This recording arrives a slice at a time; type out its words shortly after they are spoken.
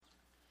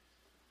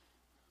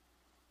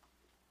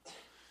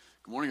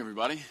Good morning,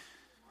 everybody.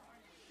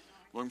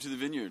 Welcome to the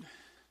Vineyard.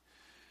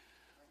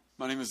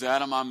 My name is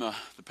Adam. I'm the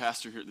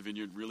pastor here at the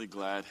Vineyard. Really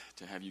glad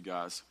to have you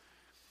guys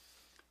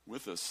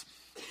with us.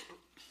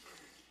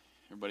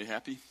 Everybody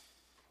happy?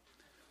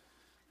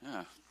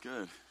 Yeah,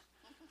 good.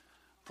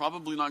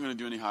 Probably not going to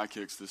do any high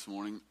kicks this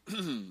morning.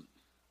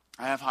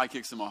 I have high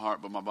kicks in my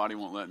heart, but my body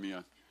won't let me.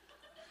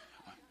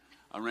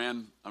 I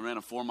ran a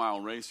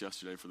 4-mile race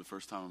yesterday for the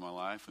first time in my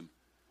life, and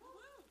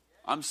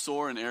I'm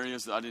sore in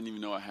areas that I didn't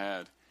even know I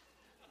had.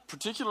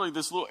 Particularly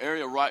this little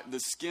area the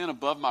skin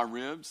above my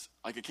ribs,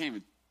 like I can't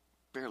even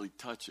barely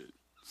touch it.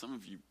 Some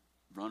of you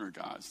runner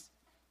guys,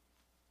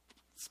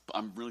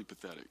 I'm really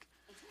pathetic.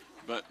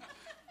 But,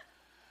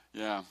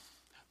 yeah.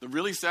 The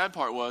really sad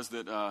part was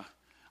that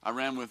I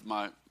ran with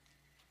my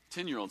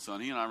 10-year-old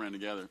son. He and I ran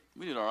together.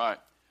 We did all right.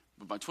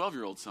 But my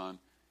 12-year-old son,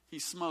 he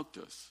smoked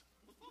us.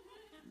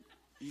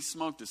 He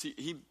smoked us.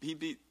 He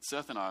beat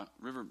Seth and I,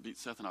 River beat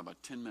Seth and I by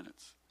 10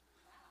 minutes.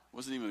 It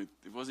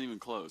wasn't even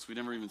close. We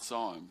never even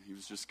saw him. He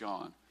was just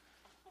gone.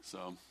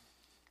 So,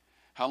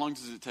 how long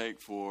does it take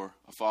for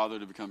a father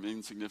to become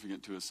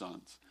insignificant to his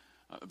sons?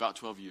 About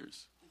 12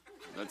 years.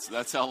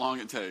 That's how long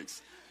it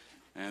takes.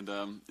 And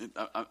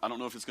I don't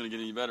know if it's going to get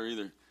any better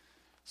either.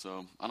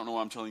 So, I don't know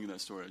why I'm telling you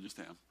that story. I just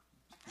am.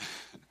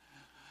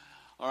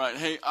 All right.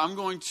 Hey, I'm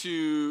going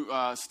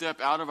to step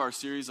out of our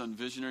series on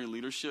visionary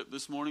leadership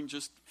this morning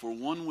just for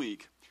 1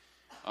 week.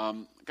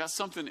 Got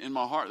something in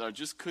my heart that I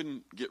just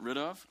couldn't get rid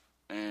of.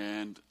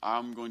 And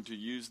I'm going to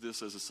use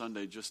this as a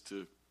Sunday just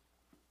to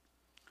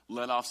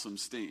let off some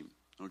steam,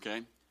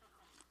 okay?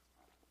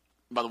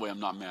 By the way,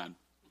 I'm not mad.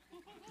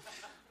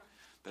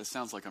 That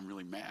sounds like I'm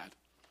really mad.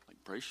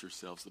 Like, brace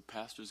yourselves, the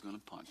pastor's going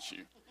to punch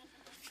you.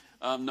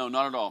 No,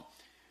 not at all.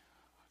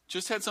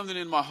 Just had something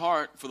in my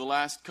heart for the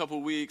last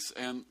couple weeks,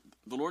 and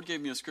the Lord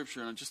gave me a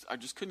scripture, and I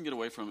just couldn't get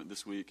away from it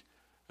this week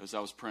as I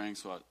was praying,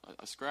 so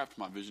I scrapped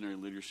my visionary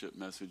leadership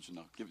message, and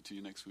I'll give it to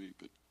you next week.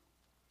 But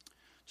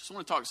just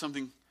want to talk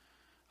something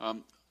a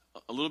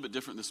little bit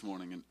different this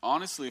morning. And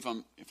honestly, if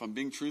I'm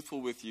being truthful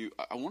with you,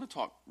 I want to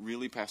talk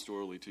really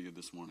pastorally to you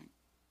this morning.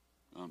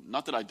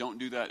 Not that I don't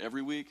do that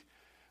every week,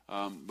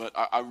 but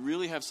I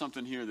really have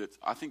something here that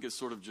I think is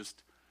sort of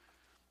just,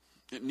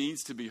 it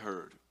needs to be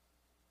heard,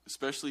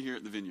 especially here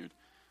at the Vineyard.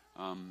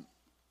 And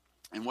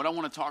what I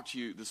want to talk to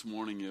you this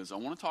morning is, I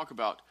want to talk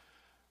about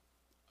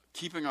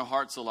keeping our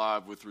hearts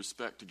alive with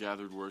respect to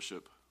gathered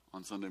worship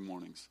on Sunday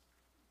mornings.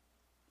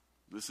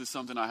 This is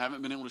something I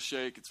haven't been able to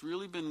shake. It's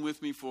really been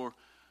with me for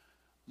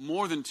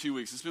more than 2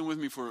 weeks. It's been with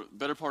me for a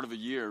better part of a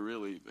year,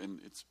 really. And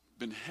it's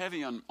been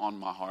heavy on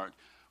my heart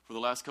for the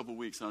last couple of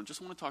weeks. And I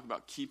just want to talk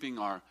about keeping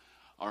our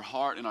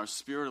heart and our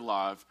spirit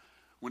alive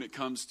when it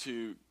comes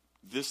to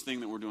this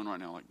thing that we're doing right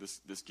now, like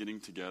this getting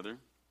together,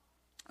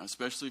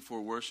 especially for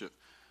worship.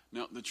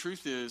 Now, the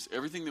truth is,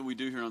 everything that we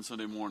do here on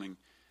Sunday morning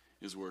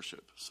is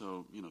worship.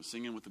 So,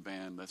 singing with the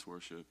band, that's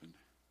worship. And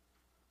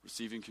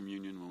receiving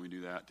communion, when we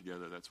do that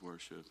together, that's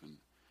worship. And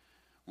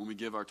when we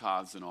give our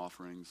tithes and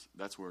offerings,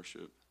 that's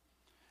worship.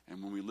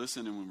 And when we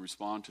listen and we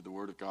respond to the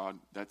Word of God,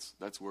 that's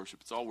worship.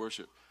 It's all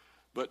worship.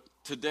 But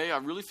today I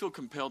really feel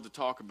compelled to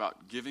talk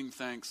about giving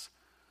thanks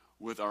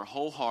with our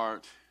whole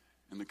heart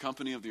in the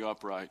company of the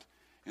upright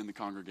in the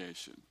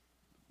congregation.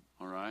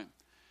 All right?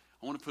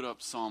 I want to put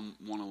up Psalm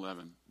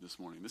 111 this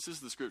morning. This is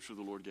the scripture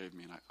the Lord gave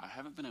me, and I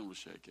haven't been able to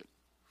shake it.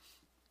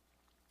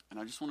 And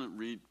I just want to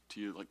read to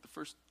you like the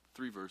first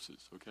 3 verses,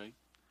 okay?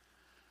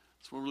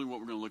 That's really what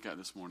we're going to look at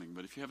this morning.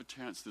 But if you have a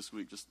chance this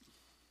week, just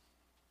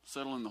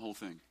settle in the whole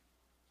thing.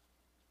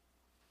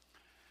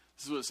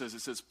 This is what it says.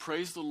 It says,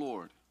 "Praise the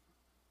Lord.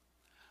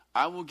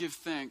 I will give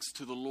thanks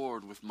to the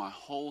Lord with my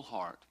whole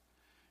heart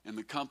in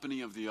the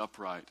company of the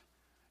upright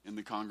in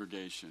the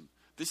congregation."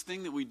 This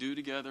thing that we do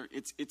together,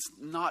 it's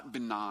not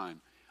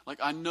benign. Like,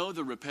 I know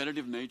the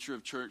repetitive nature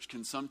of church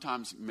can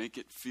sometimes make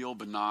it feel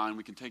benign.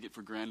 We can take it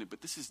for granted,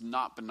 but this is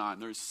not benign.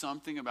 There is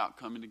something about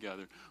coming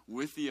together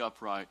with the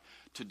upright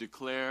to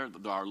declare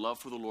our love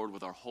for the Lord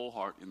with our whole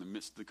heart in the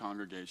midst of the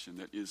congregation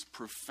that is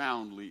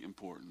profoundly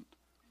important.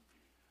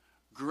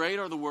 "Great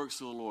are the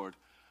works of the Lord,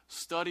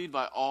 studied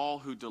by all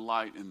who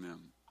delight in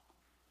them."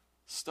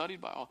 Studied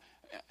by all.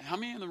 How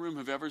many in the room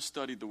have ever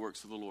studied the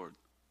works of the Lord?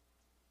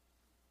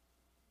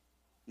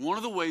 One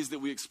of the ways that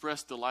we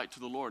express delight to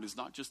the Lord is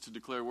not just to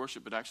declare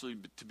worship, but actually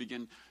to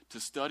begin to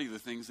study the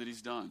things that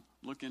He's done.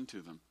 Look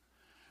into them.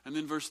 And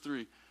then verse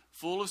 3,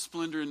 "Full of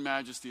splendor and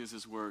majesty is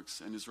His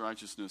works, and His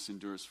righteousness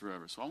endures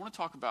forever." So I want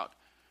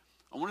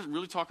to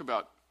really talk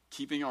about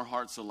keeping our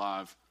hearts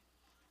alive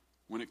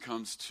when it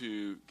comes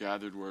to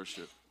gathered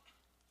worship.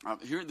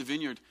 Here at the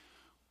Vineyard,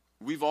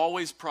 we've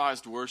always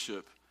prized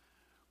worship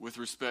with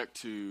respect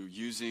to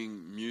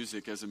using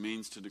music as a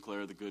means to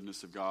declare the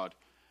goodness of God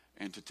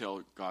and to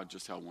tell God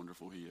just how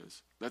wonderful He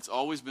is. That's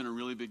always been a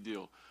really big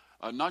deal.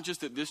 Not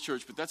just at this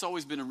church, but that's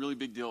always been a really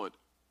big deal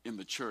in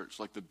the church,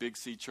 like the Big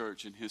C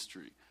church in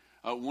history.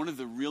 One of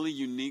the really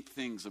unique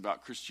things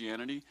about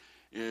Christianity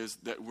is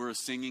that we're a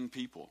singing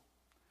people.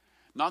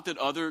 Not that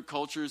other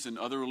cultures and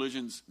other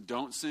religions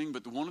don't sing,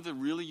 but one of the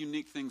really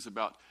unique things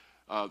about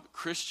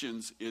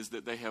Christians is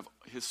that they have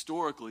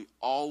historically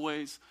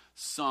always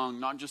sung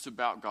not just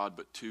about God,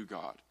 but to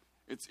God.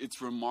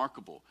 It's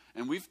remarkable.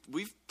 And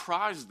we've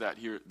prized that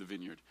here at the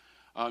Vineyard.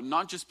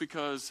 Not just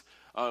because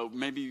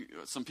maybe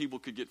some people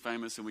could get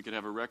famous and we could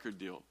have a record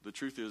deal. The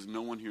truth is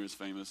no one here is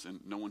famous and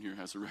no one here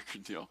has a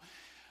record deal.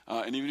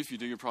 And even if you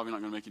do, you're probably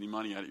not going to make any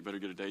money at it. You better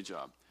get a day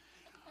job.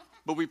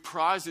 But we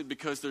prize it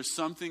because there's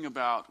something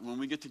about when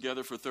we get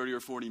together for 30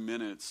 or 40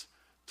 minutes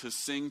to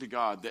sing to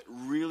God that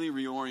really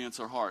reorients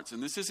our hearts.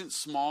 And this isn't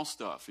small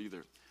stuff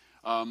either.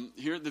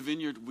 Here at the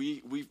Vineyard,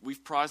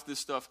 we've prized this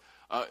stuff.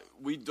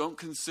 We don't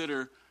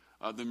consider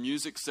the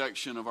music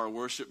section of our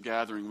worship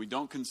gathering, we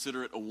don't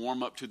consider it a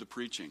warm-up to the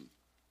preaching.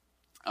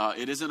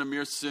 It isn't a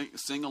mere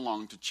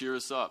sing-along to cheer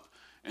us up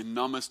and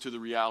numb us to the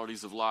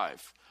realities of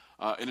life.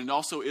 And it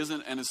also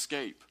isn't an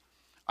escape.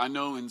 I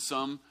know in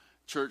some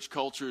church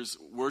cultures,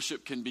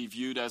 worship can be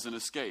viewed as an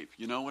escape.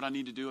 You know what I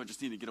need to do? I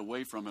just need to get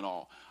away from it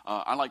all.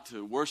 I like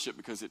to worship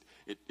because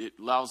it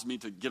allows me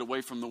to get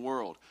away from the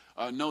world.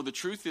 No, the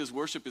truth is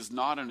worship is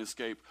not an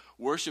escape.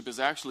 Worship is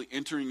actually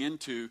entering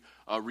into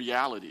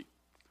reality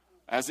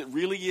as it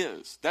really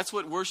is. That's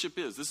what worship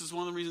is. This is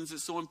one of the reasons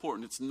it's so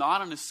important. It's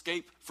not an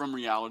escape from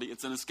reality.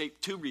 It's an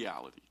escape to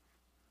reality.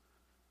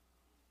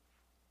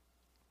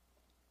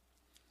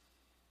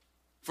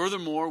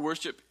 Furthermore,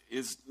 worship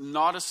is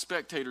not a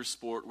spectator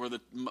sport where the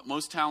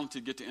most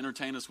talented get to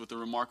entertain us with their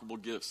remarkable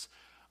gifts.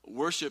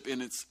 Worship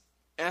in its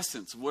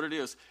essence, what it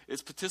is,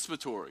 it's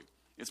participatory.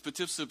 It's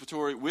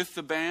participatory with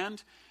the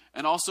band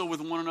and also with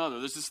one another.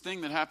 There's this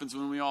thing that happens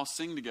when we all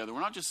sing together. We're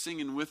not just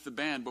singing with the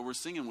band, but we're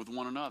singing with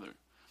one another.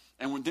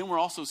 And then we're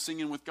also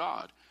singing with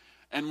God.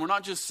 And we're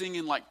not just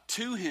singing like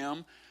to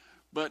him,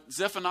 but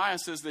Zephaniah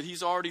says that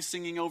he's already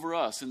singing over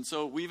us. And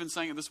so we even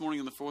sang it this morning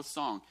in the fourth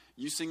song.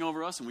 You sing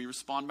over us and we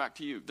respond back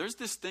to you. There's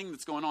this thing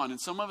that's going on. And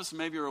some of us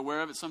maybe are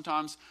aware of it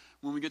sometimes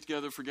when we get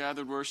together for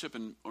gathered worship.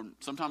 Or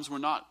sometimes we're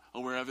not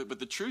aware of it. But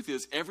the truth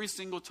is every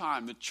single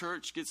time the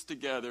church gets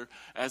together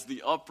as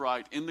the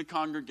upright in the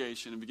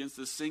congregation and begins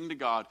to sing to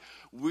God,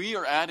 we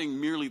are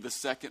adding merely the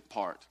second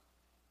part.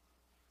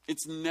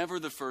 It's never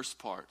the first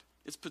part.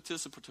 It's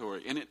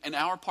participatory. And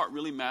our part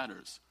really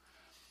matters.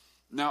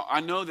 Now, I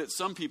know that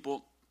some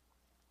people,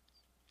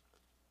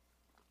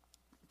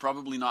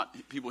 probably not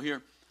people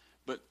here,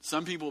 but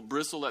some people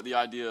bristle at the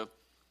idea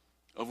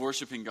of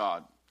worshiping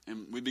God.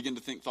 And we begin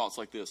to think thoughts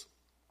like this.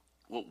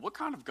 Well, what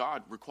kind of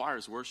God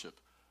requires worship?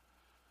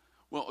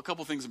 Well, a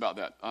couple things about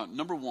that.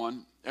 Number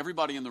one,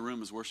 everybody in the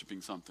room is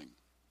worshiping something.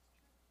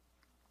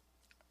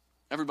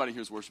 Everybody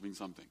here is worshiping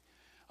something.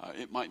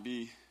 It might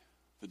be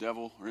the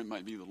devil or it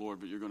might be the Lord,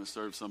 but you're going to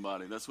serve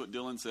somebody. That's what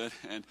Dylan said.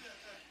 And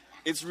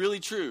it's really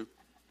true.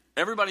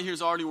 Everybody here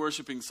is already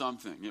worshiping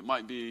something. It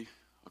might be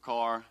a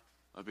car,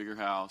 a bigger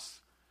house,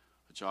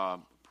 a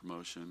job, a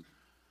promotion,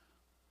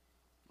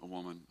 a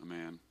woman, a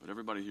man. But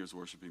everybody here is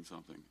worshiping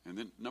something. And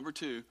then number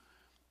two,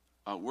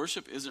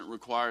 worship isn't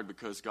required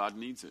because God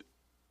needs it.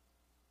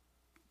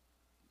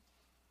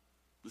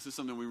 This is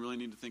something we really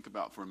need to think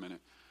about for a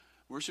minute.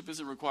 Worship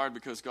isn't required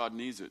because God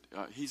needs it.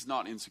 He's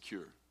not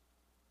insecure.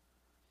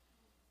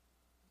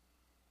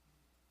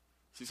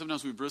 See,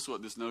 sometimes we bristle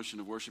at this notion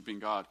of worshiping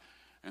God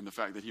and the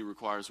fact that he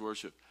requires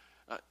worship.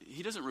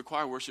 He doesn't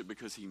require worship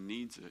because he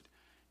needs it.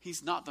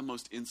 He's not the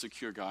most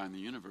insecure guy in the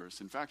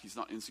universe. In fact, he's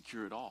not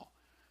insecure at all.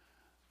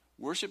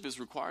 Worship is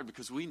required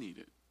because we need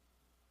it.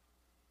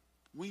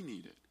 We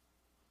need it.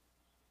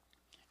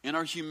 In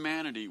our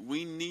humanity,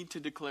 we need to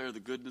declare the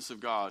goodness of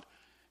God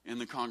in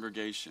the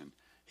congregation.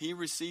 He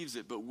receives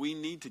it, but we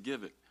need to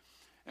give it.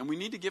 And we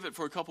need to give it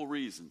for a couple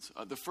reasons.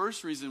 The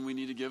first reason we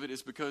need to give it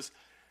is because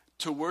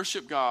to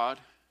worship God,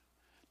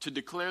 to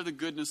declare the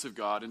goodness of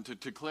God and to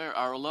declare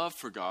our love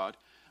for God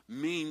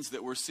means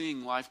that we're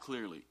seeing life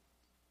clearly.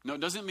 Now,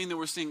 it doesn't mean that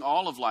we're seeing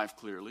all of life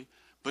clearly,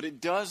 but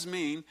it does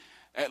mean,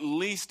 at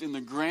least in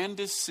the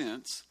grandest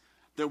sense,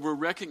 that we're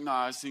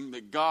recognizing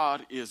that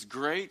God is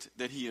great,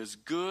 that he is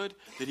good,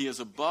 that he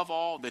is above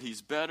all, that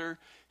he's better,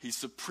 he's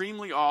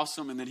supremely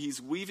awesome, and that he's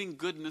weaving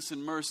goodness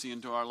and mercy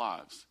into our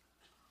lives.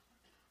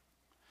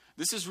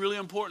 This is really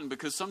important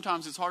because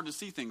sometimes it's hard to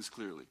see things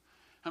clearly.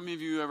 How many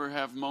of you ever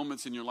have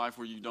moments in your life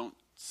where you don't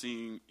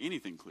see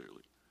anything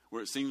clearly?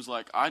 Where it seems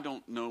like I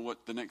don't know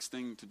what the next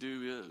thing to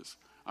do is.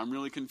 I'm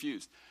really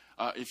confused.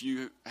 If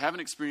you haven't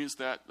experienced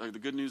that, the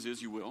good news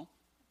is you will.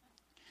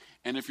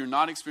 And if you're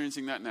not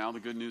experiencing that now,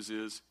 the good news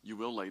is you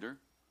will later.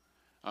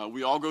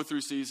 We all go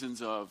through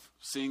seasons of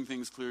seeing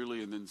things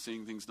clearly and then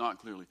seeing things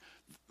not clearly.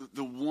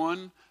 The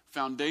one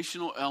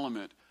foundational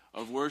element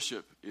of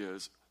worship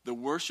is the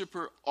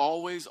worshiper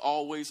always,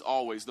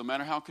 no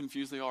matter how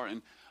confused they are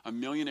in a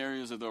million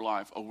areas of their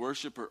life, a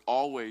worshiper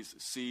always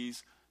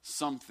sees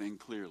something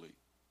clearly.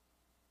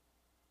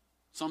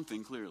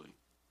 Something clearly.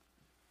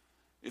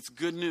 It's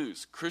good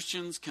news.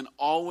 Christians can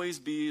always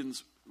be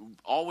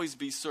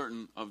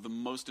certain of the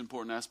most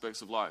important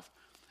aspects of life.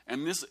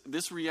 And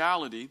this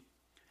reality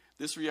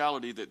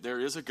that there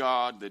is a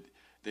God,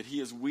 that he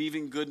is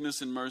weaving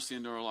goodness and mercy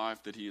into our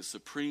life, that he is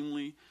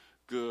supremely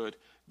good,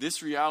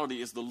 This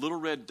reality is the little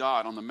red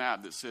dot on the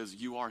map that says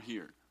you are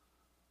here.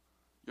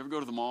 You ever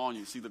go to the mall and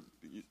you see the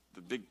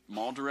big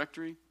mall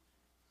directory?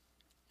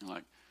 You're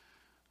like,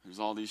 there's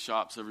all these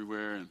shops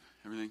everywhere and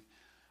everything.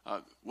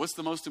 What's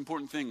the most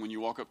important thing when you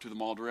walk up to the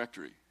mall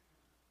directory?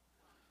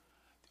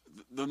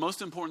 The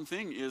most important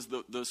thing is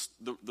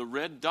the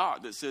red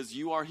dot that says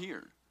you are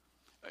here.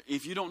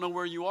 If you don't know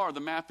where you are,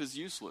 the map is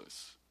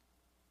useless.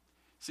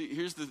 See,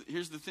 here's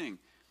the thing.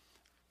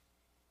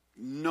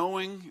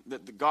 Knowing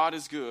that God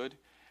is good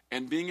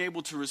and being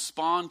able to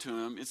respond to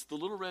him, it's the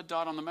little red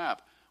dot on the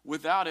map.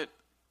 Without it,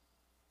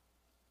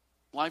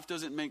 life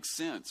doesn't make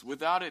sense.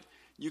 Without it,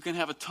 you can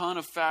have a ton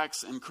of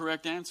facts and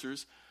correct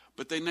answers,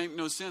 but they make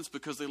no sense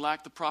because they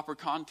lack the proper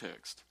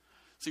context.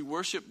 See,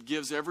 worship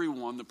gives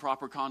everyone the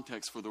proper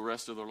context for the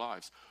rest of their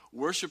lives.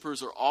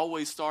 Worshipers are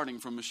always starting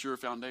from a sure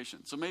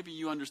foundation. So maybe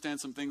you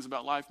understand some things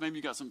about life. Maybe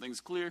you got some things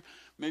clear.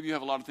 Maybe you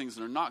have a lot of things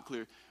that are not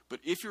clear.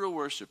 But if you're a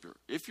worshiper,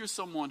 if you're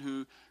someone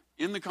who,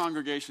 in the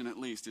congregation at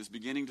least, is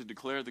beginning to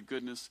declare the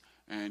goodness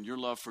and your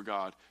love for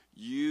God,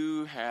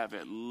 you have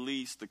at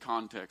least the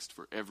context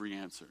for every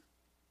answer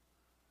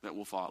that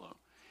will follow.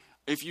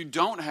 If you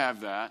don't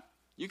have that,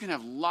 you can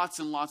have lots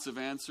and lots of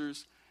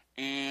answers,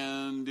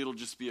 and it'll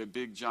just be a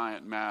big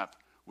giant map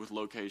with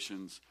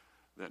locations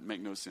that make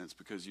no sense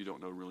because you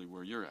don't know really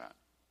where you're at.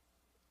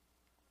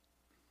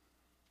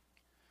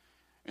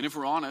 And if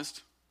we're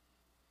honest,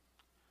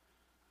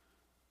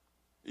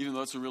 even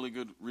though it's a really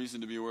good reason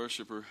to be a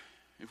worshiper,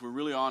 if we're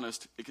really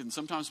honest, it can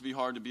sometimes be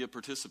hard to be a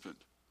participant.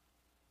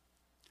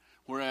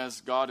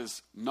 Whereas God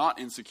is not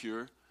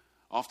insecure,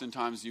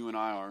 oftentimes you and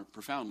I are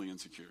profoundly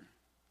insecure.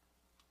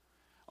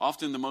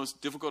 Often the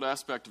most difficult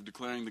aspect of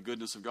declaring the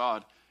goodness of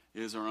God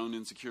is our own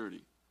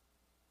insecurity.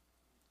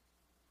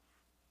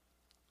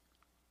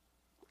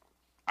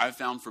 I've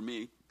found for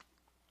me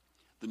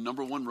the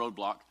number one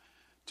roadblock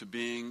to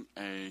being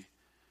a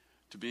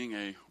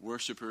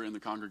worshiper in the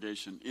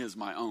congregation is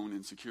my own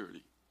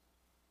insecurity.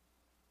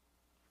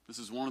 This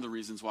is one of the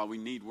reasons why we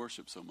need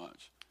worship so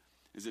much,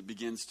 is it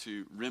begins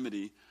to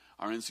remedy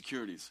our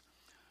insecurities.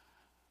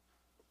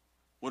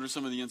 What are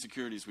some of the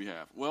insecurities we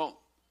have? Well,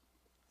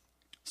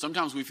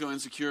 sometimes we feel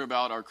insecure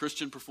about our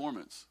Christian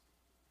performance.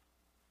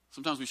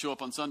 Sometimes we show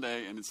up on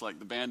Sunday and it's like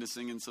the band is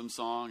singing some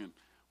song and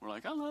we're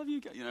like, I love you,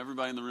 God. You know,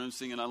 everybody in the room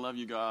singing, I love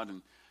you, God.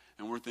 And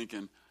we're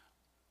thinking,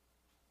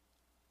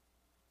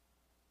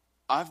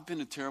 I've been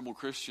a terrible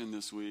Christian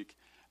this week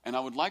and I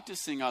would like to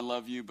sing I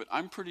love you, but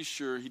I'm pretty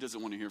sure he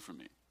doesn't want to hear from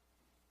me.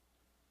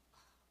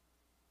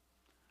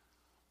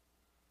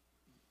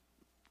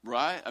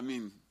 Right? I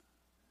mean,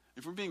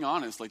 if we're being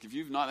honest, like if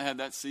you've not had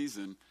that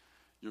season,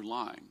 you're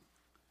lying.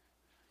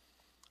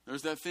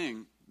 There's that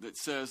thing that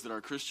says that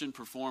our Christian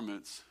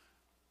performance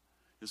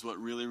is what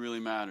really, really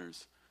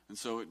matters. And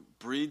so it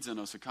breeds in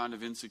us a kind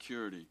of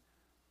insecurity.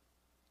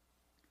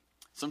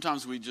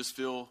 Sometimes we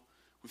feel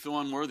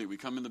unworthy. We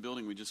come in the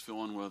building, we just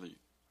feel unworthy.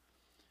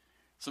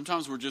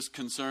 Sometimes we're just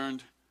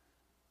concerned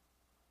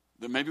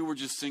that maybe we're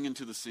just singing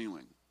to the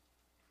ceiling.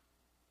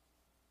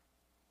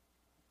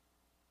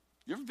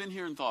 You ever been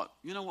here and thought,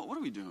 you know what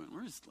are we doing?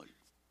 We're just like,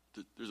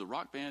 there's a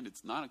rock band,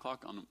 it's 9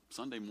 o'clock on a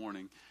Sunday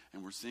morning,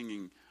 and we're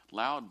singing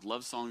loud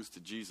love songs to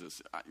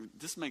Jesus.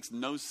 This makes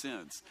no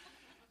sense.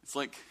 It's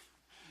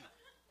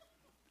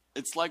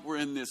like we're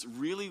in this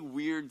really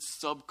weird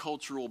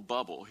subcultural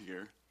bubble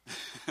here.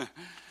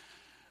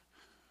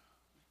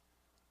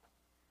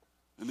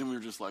 And then we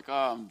were just like,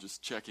 I'm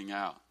just checking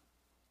out.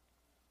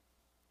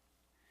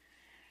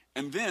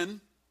 And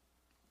then,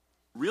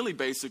 really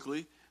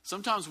basically,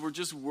 sometimes we're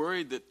just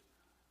worried that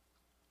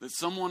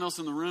someone else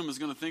in the room is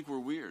going to think we're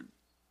weird.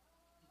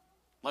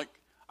 Like,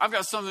 I've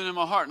got something in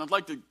my heart, and I'd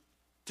like to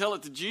tell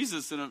it to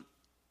Jesus in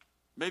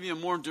maybe a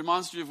more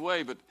demonstrative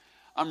way, but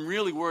I'm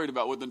really worried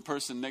about what the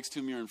person next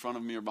to me or in front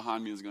of me or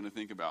behind me is going to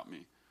think about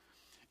me.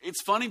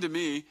 It's funny to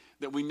me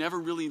that we never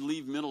really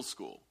leave middle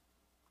school.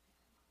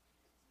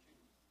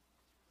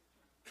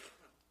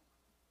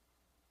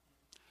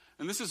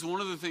 And this is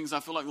one of the things I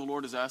feel like the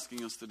Lord is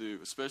asking us to do,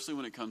 especially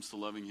when it comes to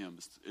loving him.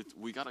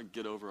 We got to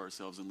get over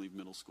ourselves and leave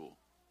middle school.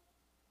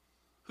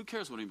 Who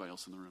cares what anybody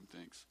else in the room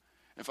thinks?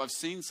 If I've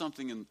seen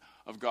something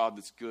of God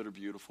that's good or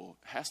beautiful,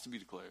 it has to be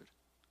declared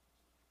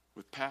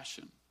with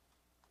passion.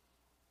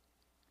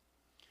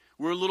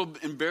 We're a little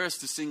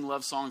embarrassed to sing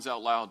love songs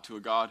out loud to a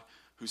God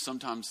who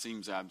sometimes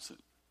seems absent.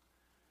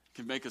 It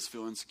can make us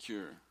feel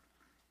insecure.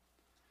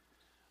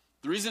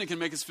 The reason it can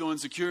make us feel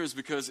insecure is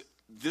because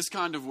this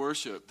kind of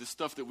worship, this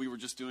stuff that we were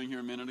just doing here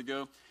a minute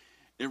ago,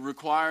 it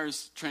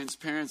requires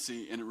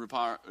transparency and it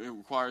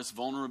requires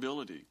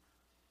vulnerability.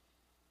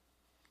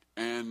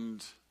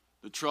 And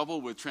the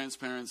trouble with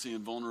transparency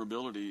and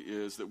vulnerability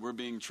is that we're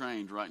being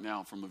trained right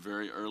now from a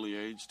very early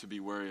age to be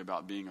wary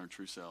about being our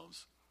true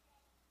selves.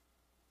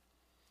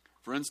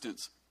 For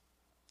instance,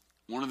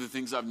 one of the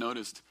things I've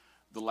noticed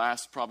the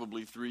last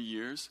probably 3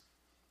 years,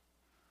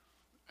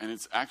 and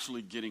it's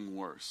actually getting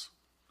worse.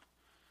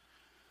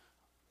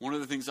 One of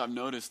the things I've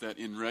noticed that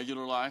in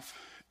regular life,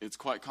 it's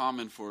quite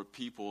common for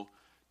people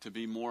to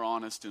be more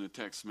honest in a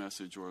text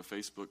message or a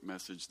Facebook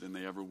message than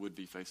they ever would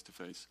be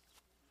face-to-face,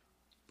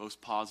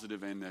 both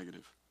positive and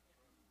negative.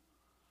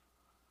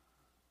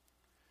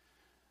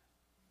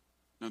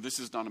 Now, this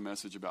is not a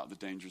message about the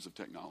dangers of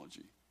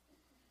technology.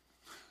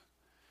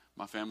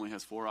 My family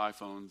has 4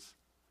 iPhones,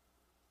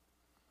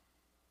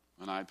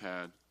 an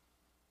iPad,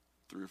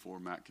 3 or 4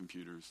 Mac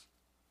computers.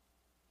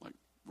 Like,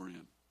 we're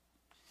in.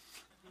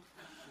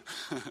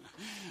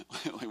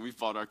 Like, we've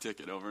bought our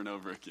ticket over and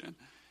over again.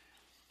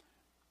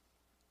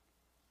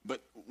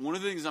 But one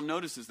of the things I've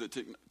noticed is that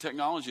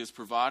technology is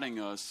providing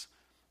us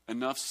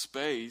enough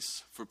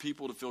space for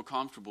people to feel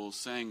comfortable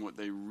saying what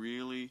they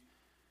really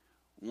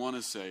want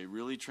to say,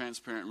 really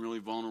transparent and really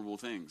vulnerable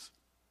things.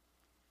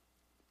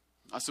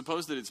 I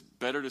suppose that it's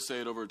better to say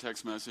it over a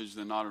text message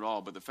than not at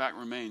all, but the fact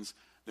remains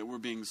that we're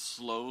being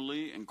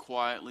slowly and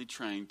quietly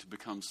trained to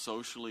become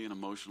socially and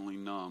emotionally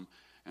numb,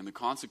 and the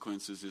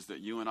consequences is that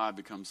you and I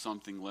become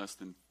something less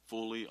than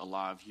fully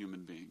alive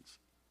human beings.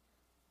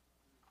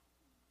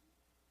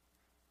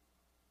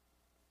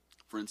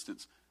 For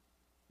instance,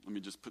 let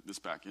me just put this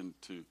back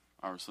into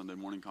our Sunday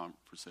morning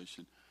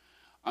conversation.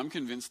 I'm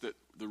convinced that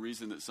the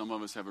reason that some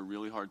of us have a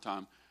really hard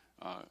time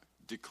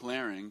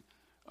declaring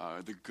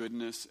the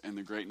goodness and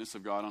the greatness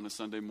of God on a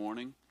Sunday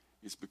morning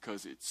is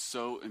because it's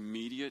so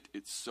immediate,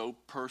 it's so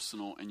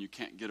personal, and you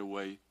can't get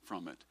away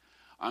from it.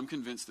 I'm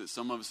convinced that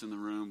some of us in the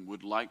room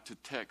would like to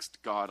text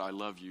God, I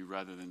love you,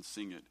 rather than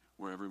sing it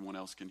where everyone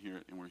else can hear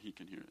it and where he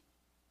can hear it.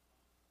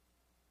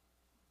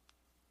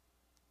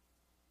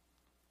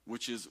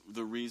 Which is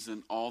the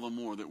reason all the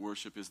more that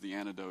worship is the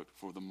antidote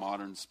for the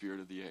modern spirit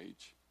of the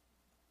age.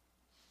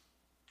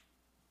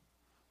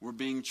 We're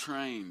being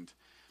trained.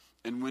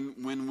 And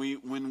when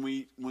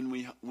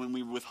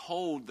we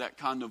withhold that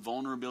kind of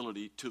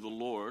vulnerability to the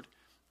Lord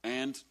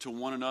and to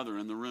one another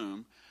in the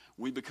room,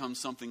 we become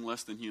something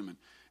less than human.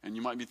 And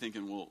you might be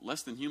thinking, well,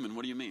 less than human,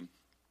 what do you mean?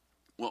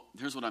 Well,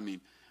 here's what I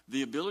mean.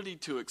 The ability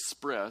to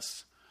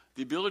express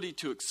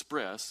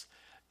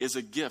is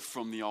a gift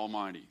from the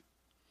Almighty.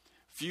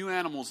 Few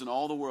animals in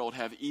all the world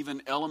have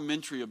even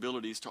elementary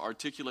abilities to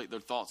articulate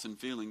their thoughts and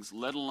feelings,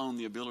 let alone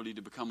the ability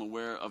to become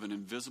aware of an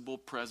invisible,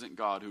 present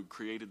God who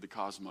created the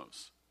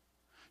cosmos.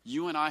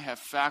 You and I have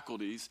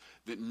faculties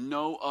that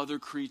no other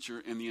creature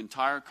in the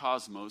entire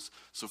cosmos,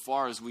 so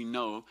far as we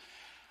know,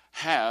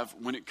 have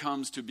when it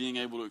comes to being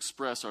able to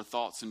express our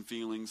thoughts and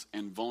feelings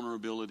and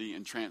vulnerability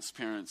and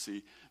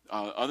transparency.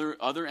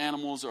 Other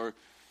animals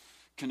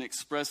can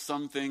express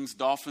some things.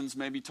 Dolphins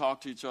maybe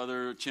talk to each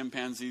other.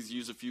 Chimpanzees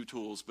use a few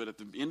tools. But at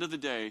the end of the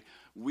day,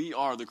 we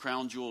are the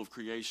crown jewel of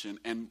creation.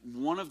 And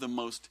one of the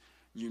most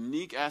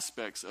unique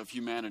aspects of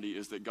humanity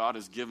is that God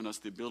has given us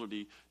the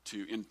ability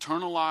to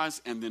internalize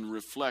and then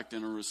reflect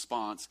in a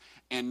response.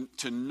 And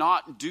to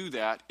not do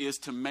that is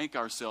to make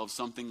ourselves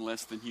something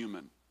less than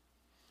human.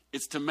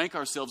 It's to make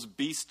ourselves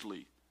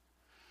beastly.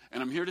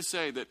 And I'm here to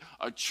say that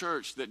a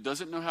church that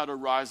doesn't know how to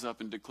rise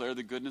up and declare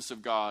the goodness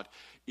of God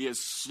is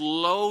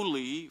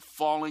slowly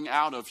falling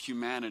out of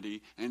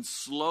humanity and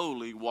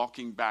slowly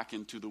walking back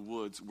into the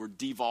woods. We're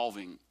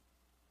devolving.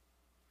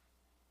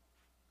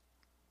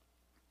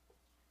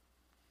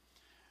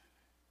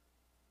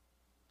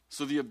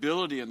 So the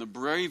ability and the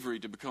bravery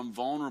to become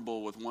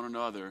vulnerable with one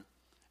another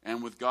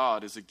and with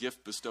God is a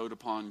gift bestowed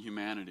upon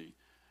humanity.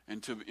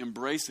 And to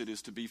embrace it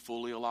is to be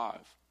fully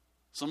alive.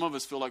 Some of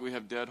us feel like we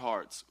have dead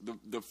hearts.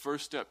 The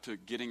first step to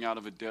getting out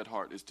of a dead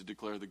heart is to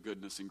declare the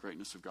goodness and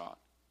greatness of God.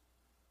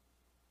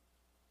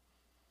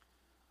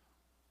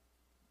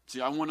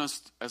 See, I want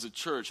us, as a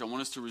church, I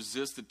want us to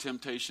resist the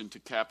temptation to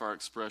cap our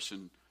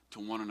expression to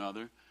one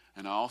another.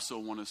 And I also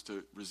want us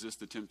to resist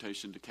the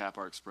temptation to cap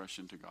our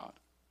expression to God.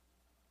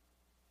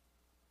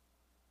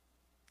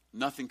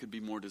 Nothing could be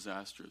more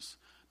disastrous.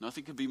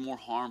 Nothing could be more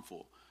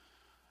harmful.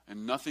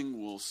 And nothing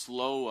will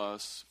slow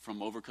us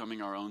from overcoming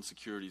our own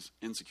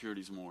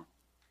insecurities more.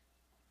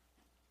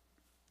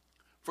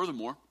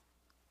 Furthermore,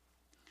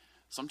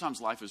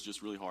 sometimes life is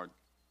just really hard.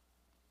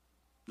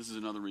 This is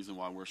another reason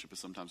why worship is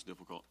sometimes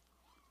difficult.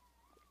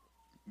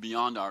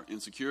 Beyond our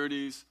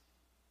insecurities,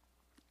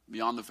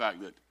 beyond the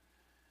fact that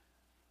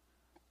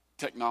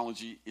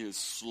technology is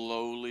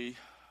slowly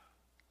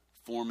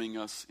forming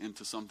us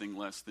into something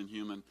less than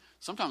human,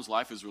 sometimes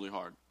life is really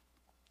hard.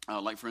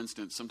 Like, for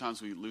instance,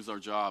 sometimes we lose our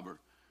job or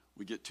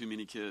we get too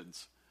many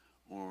kids,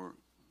 or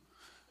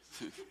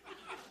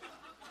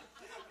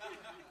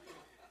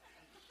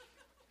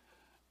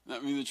I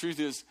mean, the truth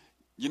is,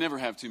 you never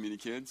have too many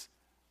kids,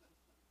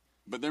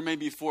 but there may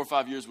be 4 or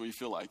 5 years where you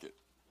feel like it.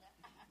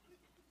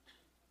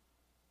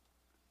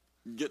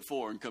 Get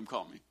 4 and come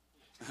call me.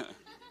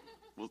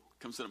 Well,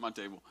 come sit at my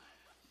table.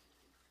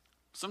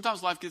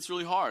 Sometimes life gets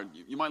really hard.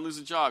 You might lose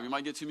a job. You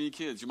might get too many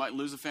kids. You might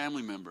lose a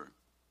family member.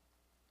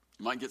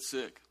 You might get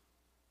sick.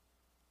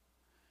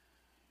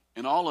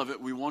 In all of it,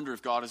 we wonder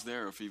if God is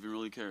there, if he even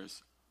really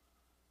cares.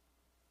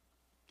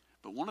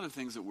 But one of the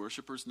things that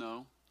worshipers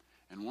know,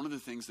 and one of the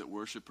things that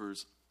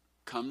worshipers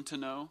come to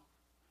know,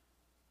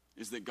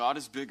 is that God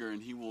is bigger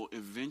and he will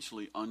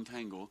eventually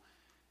untangle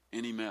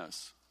any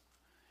mess.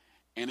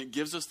 And it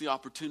gives us the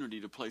opportunity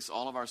to place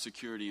all of our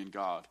security in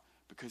God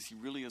because he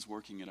really is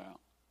working it out.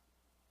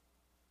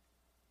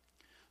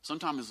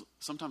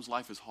 Sometimes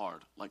life is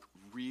hard, like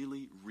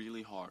really,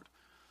 really hard.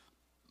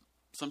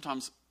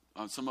 Sometimes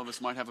some of us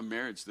might have a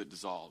marriage that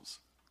dissolves,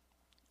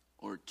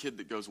 or a kid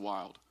that goes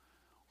wild,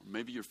 or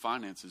maybe your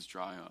finances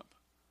dry up.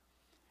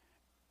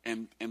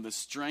 And the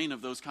strain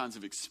of those kinds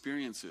of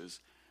experiences,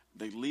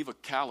 they leave a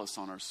callus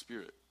on our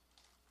spirit.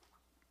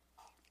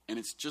 And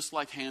it's just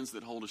like hands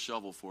that hold a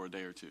shovel for a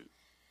day or two.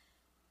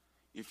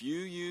 If you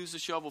use a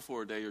shovel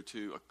for a day or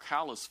two, a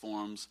callus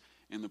forms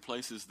in the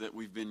places that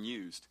we've been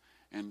used.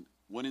 And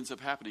what ends up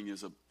happening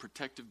is a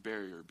protective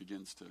barrier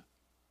begins to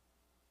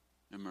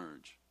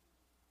emerge.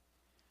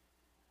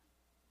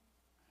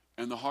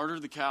 And the harder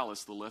the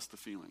callus, the less the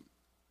feeling.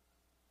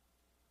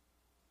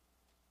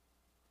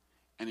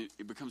 And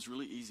it becomes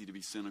really easy to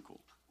be cynical.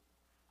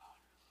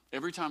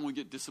 Every time we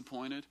get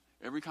disappointed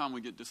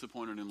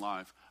in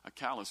life, a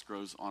callus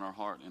grows on our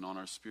heart and on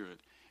our spirit.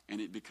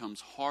 And it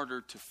becomes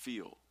harder to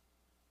feel.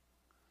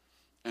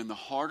 And the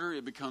harder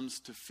it becomes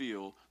to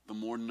feel, the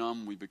more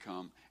numb we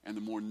become. And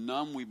the more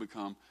numb we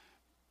become,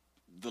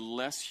 the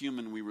less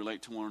human we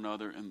relate to one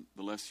another and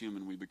the less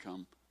human we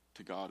become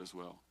to God as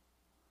well.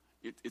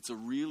 It's a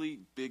really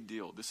big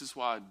deal. This is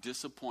why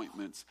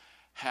disappointments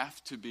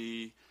have to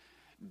be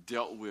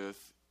dealt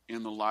with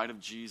in the light of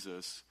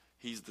Jesus.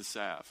 He's the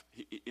salve.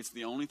 It's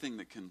the only thing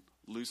that can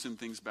loosen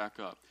things back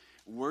up.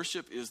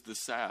 Worship is the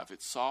salve.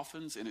 It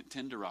softens and it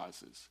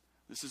tenderizes.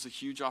 This is a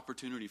huge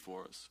opportunity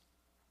for us.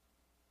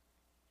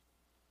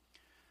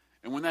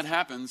 And when that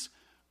happens,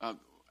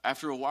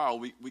 after a while,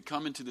 we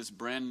come into this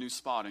brand new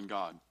spot in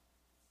God.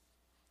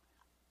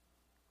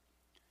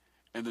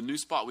 And the new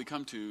spot we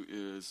come to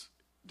is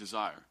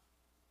desire.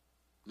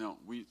 Now,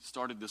 we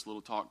started this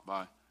little talk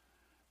by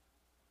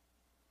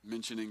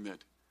mentioning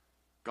that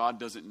God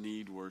doesn't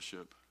need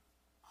worship.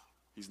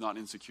 He's not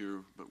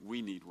insecure, but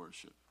we need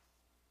worship.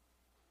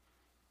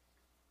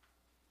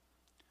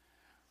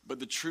 But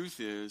the truth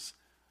is,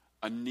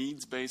 a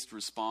needs-based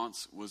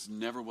response was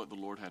never what the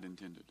Lord had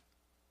intended.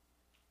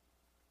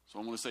 So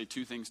I want to say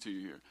two things to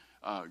you here.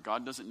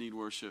 God doesn't need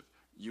worship.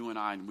 You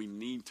and we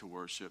need to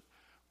worship.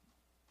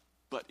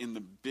 But in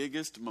the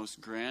biggest,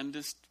 most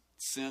grandest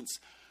sense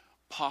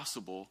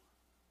possible,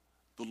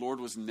 the Lord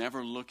was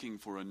never looking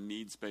for a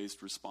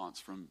needs-based response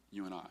from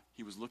you and I.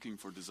 He was looking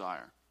for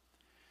desire.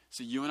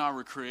 See, you and I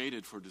were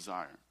created for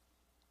desire.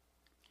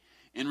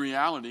 In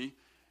reality,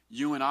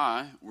 you and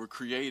I were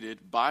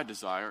created by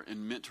desire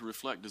and meant to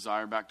reflect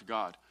desire back to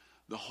God.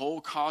 The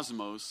whole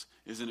cosmos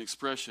is an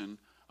expression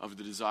of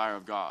the desire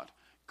of God.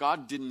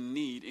 God didn't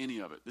need any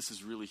of it. This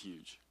is really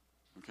huge.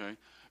 Okay?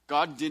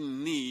 God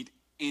didn't need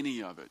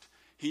any of it.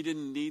 He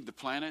didn't need the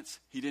planets.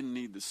 He didn't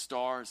need the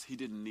stars. He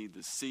didn't need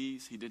the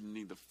seas. He didn't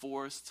need the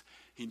forests.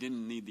 He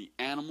didn't need the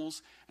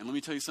animals. And let me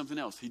tell you something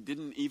else. He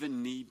didn't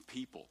even need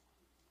people.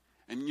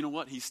 And you know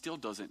what? He still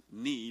doesn't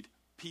need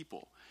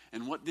people.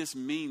 And what this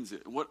means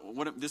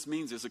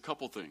is a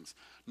couple things.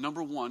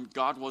 Number one,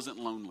 God wasn't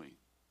lonely.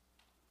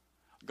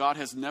 God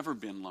has never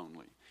been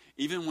lonely.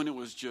 Even when it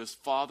was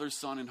just Father,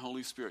 Son, and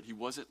Holy Spirit, he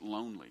wasn't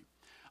lonely.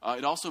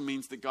 It also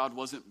means that God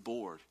wasn't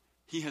bored.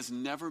 He has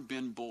never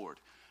been bored.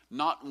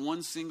 Not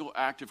one single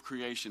act of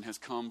creation has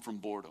come from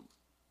boredom.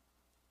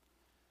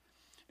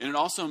 And it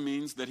also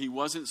means that he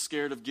wasn't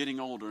scared of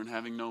getting older and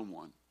having no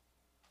one.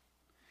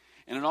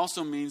 And it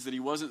also means that he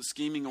wasn't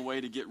scheming a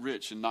way to get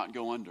rich and not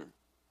go under.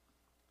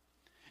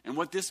 And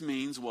what this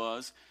means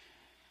was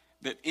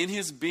that in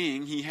his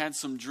being, he had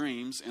some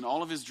dreams, and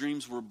all of his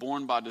dreams were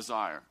born by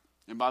desire.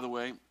 And by the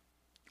way,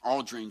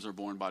 all dreams are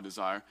born by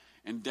desire.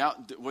 And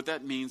what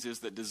that means is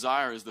that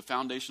desire is the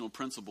foundational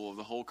principle of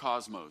the whole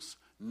cosmos.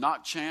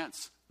 Not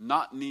chance,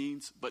 not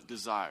needs, but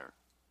desire.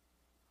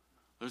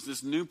 There's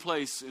this new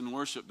place in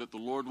worship that the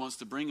Lord wants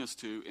to bring us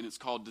to, and it's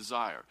called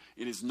desire.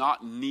 It is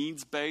not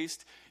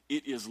needs-based,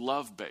 it is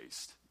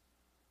love-based.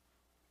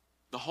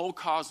 The whole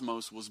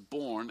cosmos was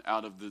born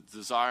out of the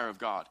desire of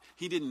God.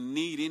 He didn't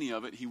need any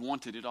of it, he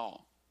wanted it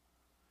all.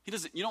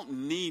 You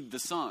don't need the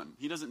sun.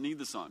 He doesn't need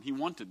the sun. He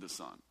wanted the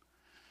sun.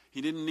 He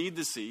didn't need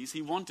the seas.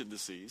 He wanted the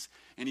seas.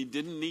 And he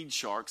didn't need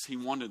sharks. He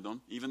wanted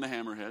them, even the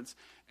hammerheads.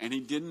 And he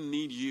didn't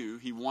need you.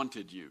 He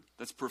wanted you.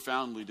 That's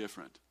profoundly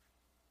different.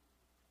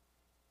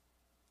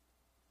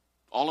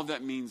 All of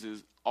that means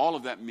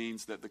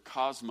that the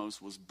cosmos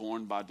was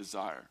born by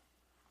desire.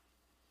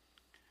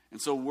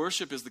 And so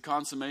worship is the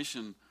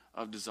consummation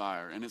of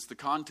desire. And it's the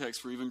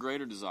context for even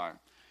greater desire.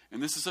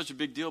 And this is such a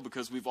big deal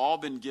because we've all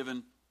been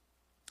given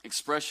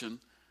expression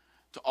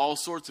to all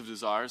sorts of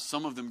desires,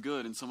 some of them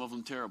good and some of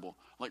them terrible.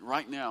 Like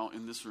right now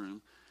in this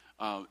room,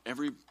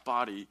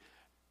 everybody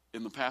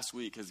in the past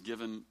week has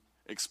given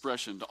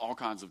expression to all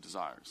kinds of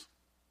desires.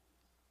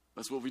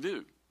 That's what we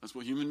do. That's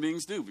what human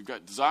beings do. We've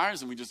got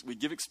desires and we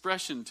give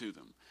expression to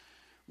them.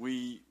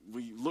 We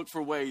look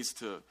for ways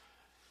to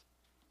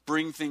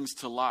bring things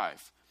to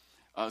life.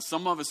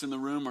 Some of us in the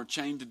room are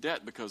chained to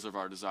debt because of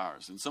our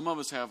desires. And some of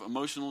us have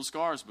emotional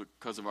scars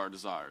because of our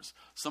desires.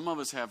 Some of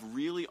us have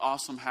really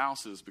awesome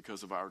houses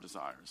because of our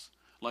desires.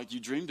 like you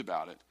dreamed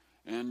about it,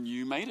 and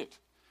you made it.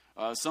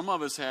 Some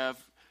of us have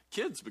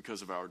kids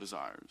because of our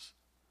desires.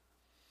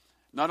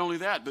 Not only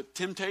that, but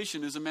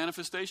temptation is a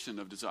manifestation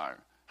of desire.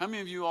 How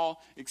many of you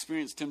all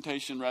experience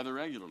temptation rather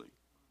regularly?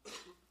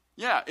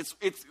 Yeah, it's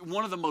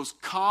one of the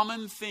most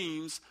common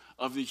themes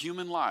of the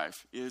human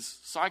life is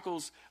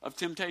cycles of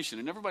temptation.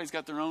 And everybody's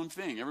got their own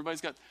thing.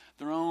 Everybody's got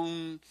their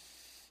own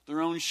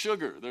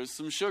sugar. There's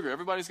some sugar.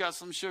 Everybody's got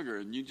some sugar,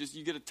 and you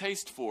get a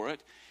taste for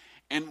it.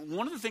 And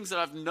one of the things that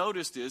I've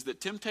noticed is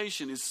that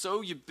temptation is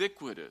so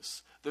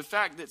ubiquitous. The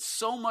fact that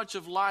so much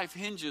of life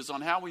hinges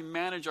on how we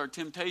manage our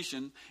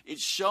temptation,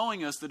 it's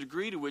showing us the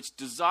degree to which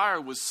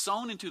desire was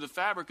sown into the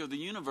fabric of the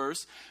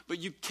universe, but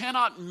you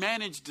cannot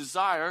manage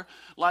desire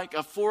like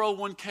a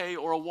 401k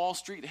or a Wall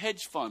Street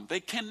hedge fund.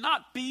 They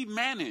cannot be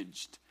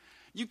managed.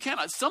 You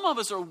cannot. Some of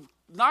us are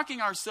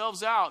knocking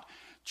ourselves out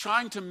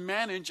trying to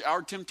manage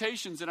our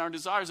temptations and our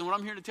desires. And what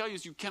I'm here to tell you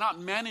is you cannot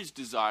manage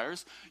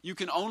desires. You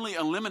can only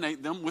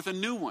eliminate them with a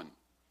new one.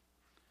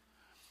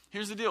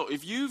 Here's the deal.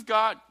 If you've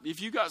got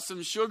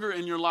some sugar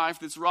in your life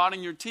that's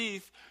rotting your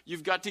teeth,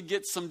 you've got to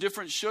get some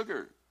different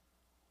sugar.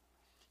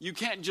 You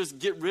can't just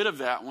get rid of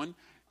that one.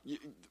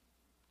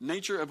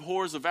 Nature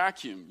abhors a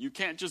vacuum. You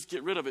can't just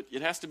get rid of it.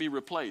 It has to be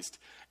replaced.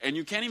 And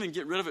you can't even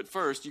get rid of it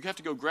first. You have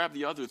to go grab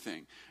the other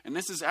thing. And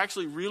this is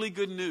actually really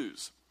good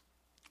news.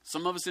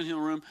 Some of us in the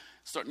room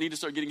need to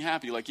start getting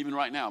happy, like even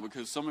right now,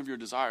 because some of your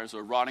desires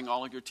are rotting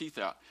all of your teeth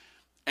out.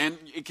 And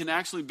it can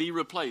actually be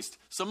replaced.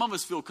 Some of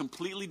us feel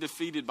completely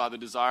defeated by the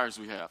desires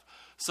we have.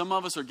 Some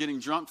of us are getting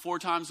drunk 4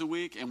 times a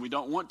week, and we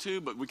don't want to,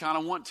 but we kind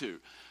of want to.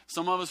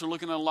 Some of us are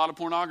looking at a lot of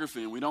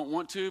pornography, and we don't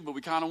want to, but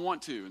we kind of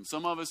want to. And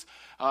some of us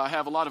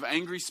have a lot of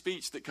angry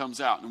speech that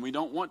comes out, and we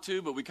don't want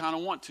to, but we kind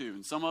of want to.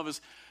 And some of us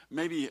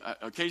maybe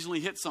occasionally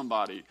hit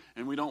somebody,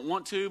 and we don't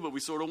want to, but we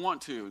sort of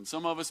want to. And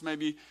some of us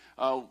maybe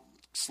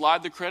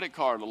slide the credit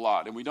card a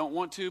lot, and we don't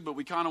want to, but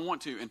we kind of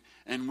want to.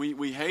 And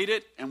we hate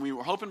it, and we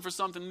were hoping for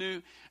something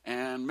new,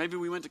 and maybe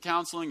we went to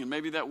counseling, and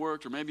maybe that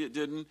worked, or maybe it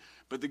didn't.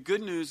 But the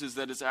good news is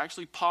that it's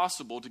actually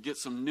possible to get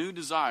some new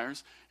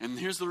desires, and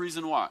here's the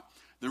reason why.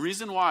 The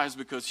reason why is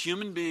because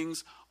human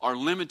beings are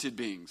limited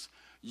beings.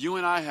 You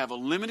and I have a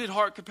limited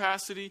heart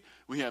capacity,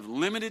 we have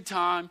limited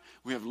time,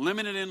 we have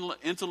limited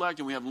intellect,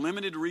 and we have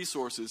limited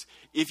resources.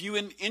 If you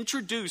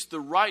introduce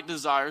the right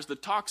desires, the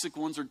toxic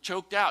ones are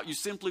choked out. You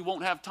simply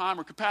won't have time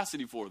or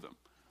capacity for them.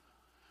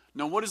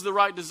 Now, what is the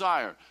right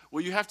desire?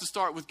 Well, you have to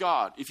start with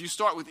God. If you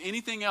start with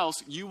anything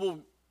else, you will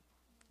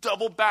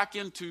double back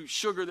into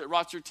sugar that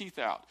rots your teeth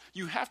out.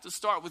 You have to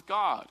start with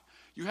God.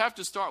 You have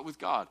to start with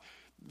God.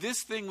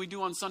 This thing we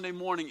do on Sunday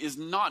morning is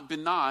not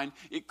benign.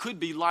 It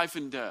could be life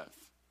and death.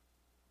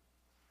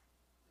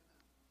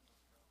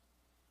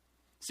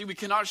 See, we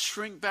cannot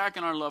shrink back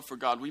in our love for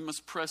God. We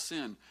must press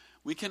in.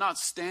 We cannot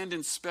stand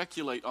and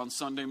speculate on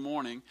Sunday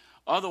morning.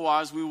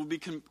 Otherwise, we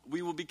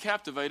will be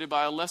captivated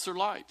by a lesser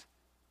light.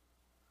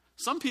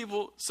 Some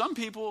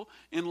people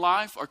in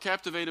life are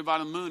captivated by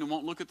the moon and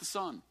won't look at the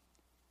sun.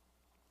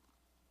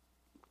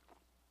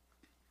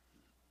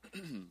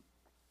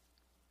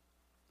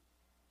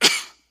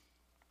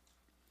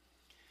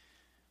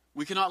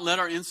 We cannot let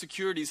our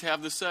insecurities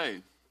have the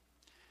say,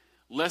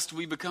 lest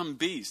we become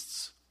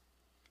beasts.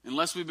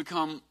 Unless we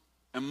become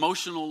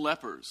emotional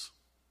lepers.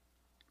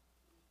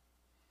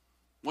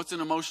 What's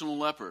an emotional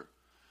leper?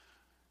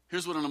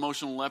 Here's what an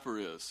emotional leper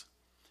is.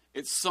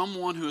 It's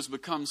someone who has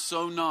become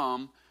so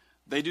numb,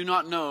 they do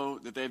not know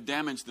that they've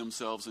damaged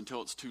themselves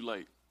until it's too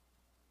late.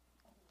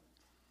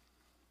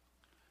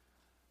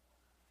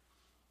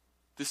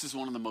 This is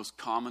one of the most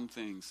common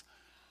things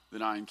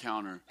that I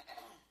encounter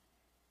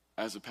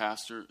as a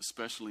pastor,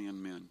 especially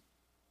in men.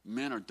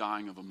 Men are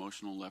dying of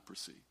emotional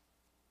leprosy.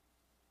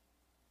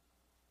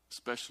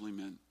 Especially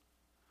men.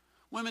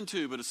 Women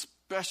too, but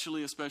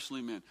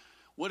especially men.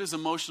 What is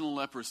emotional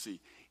leprosy?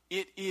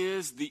 It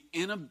is the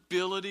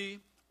inability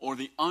or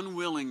the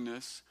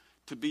unwillingness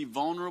to be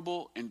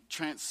vulnerable and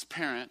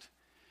transparent.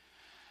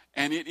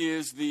 And it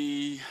is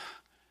the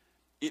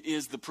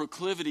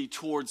proclivity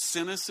towards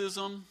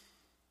cynicism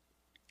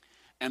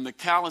and the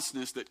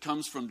callousness that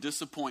comes from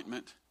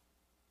disappointment.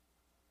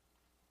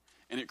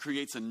 And it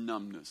creates a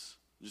numbness.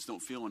 You just don't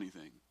feel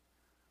anything.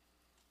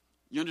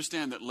 You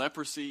understand that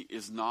leprosy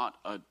is not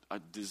a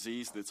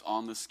disease that's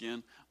on the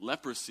skin.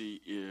 Leprosy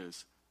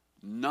is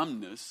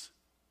numbness,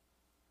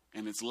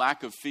 and it's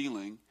lack of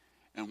feeling.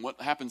 And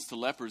what happens to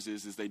lepers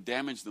is they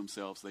damage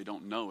themselves, they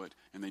don't know it.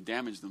 And they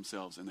damage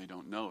themselves, and they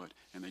don't know it.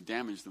 And they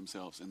damage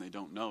themselves, and they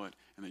don't know it.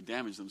 And they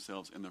damage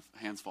themselves, and their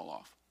hands fall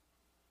off.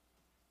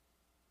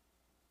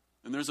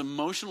 And there's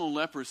emotional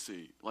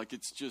leprosy, like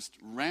it's just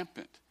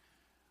rampant.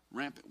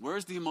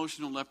 Where's the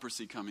emotional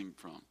leprosy coming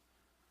from?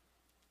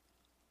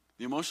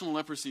 The emotional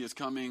leprosy is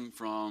coming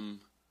from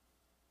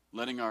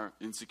letting our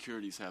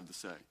insecurities have the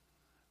say.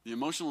 The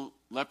emotional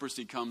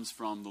leprosy comes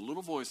from the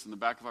little voice in the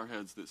back of our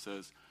heads that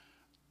says,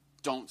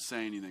 don't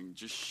say anything,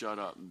 just shut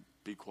up and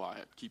be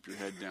quiet. Keep your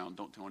head down.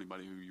 Don't tell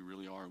anybody who you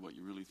really are, what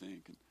you really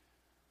think. And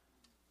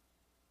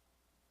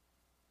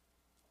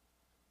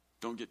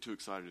don't get too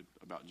excited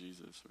about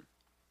Jesus.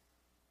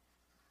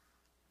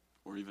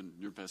 or even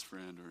your best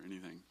friend or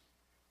anything.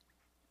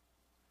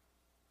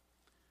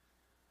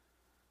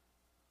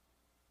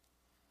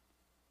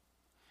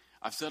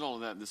 I've said all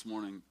of that this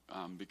morning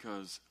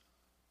because,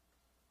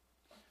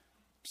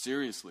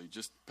 seriously,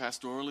 just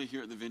pastorally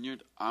here at the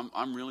Vineyard,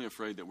 I'm really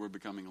afraid that we're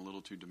becoming a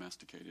little too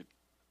domesticated.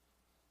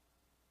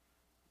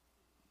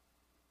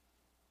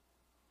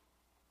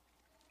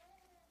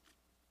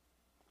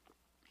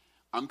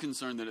 I'm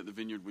concerned that at the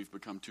Vineyard we've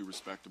become too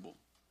respectable.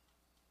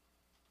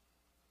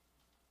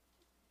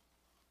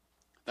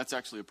 That's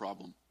actually a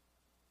problem.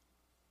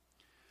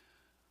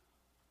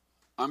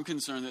 I'm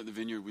concerned that at the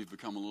Vineyard we've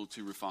become a little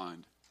too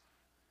refined.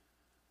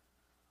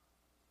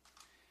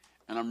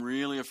 And I'm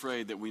really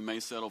afraid that we may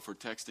settle for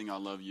texting I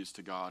love yous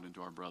to God and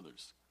to our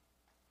brothers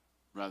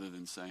rather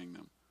than saying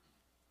them,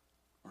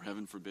 or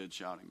heaven forbid,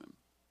 shouting them.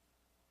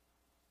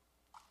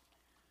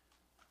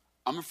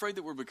 I'm afraid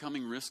that we're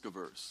becoming risk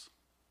averse.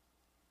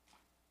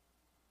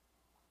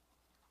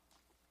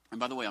 And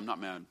by the way, I'm not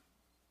mad.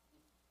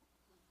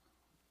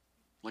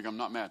 I'm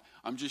not mad.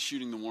 I'm just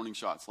shooting the warning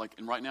shots.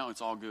 And right now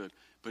it's all good.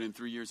 But in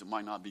 3 years it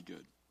might not be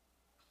good.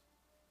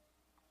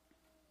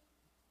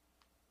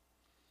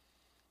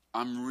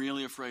 I'm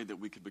really afraid that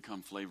we could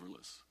become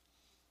flavorless.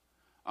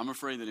 I'm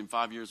afraid that in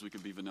 5 years we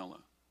could be vanilla.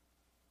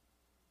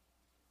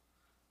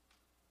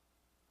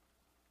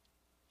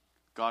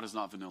 God is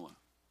not vanilla.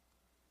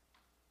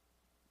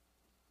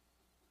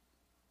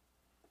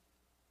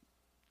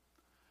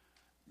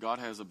 God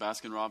has a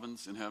Baskin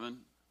Robbins in heaven.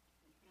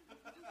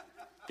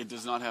 It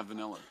does not have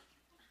vanilla.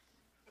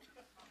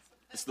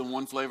 It's the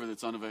one flavor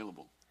that's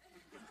unavailable.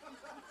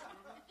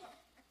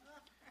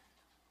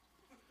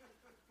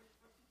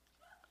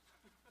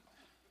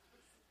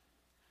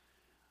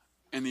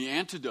 And the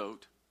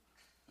antidote,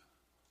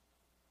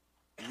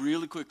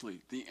 really quickly,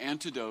 the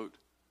antidote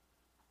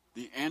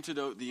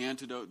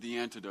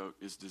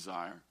is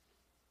desire.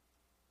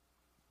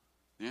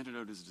 The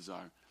antidote is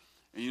desire.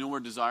 And you know where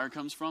desire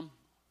comes from?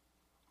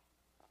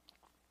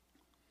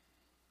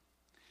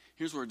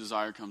 Here's where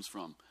desire comes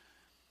from.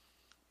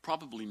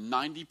 Probably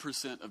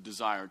 90% of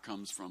desire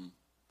comes from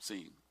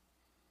seeing.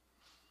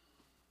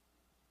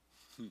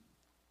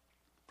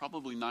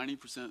 Probably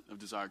 90% of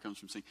desire comes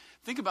from seeing.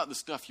 Think about the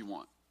stuff you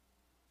want.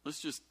 Let's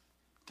just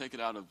take it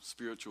out of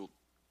spiritual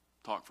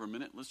talk for a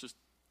minute. Let's just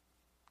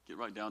get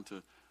right down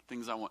to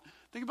things I want.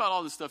 Think about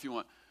all the stuff you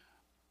want.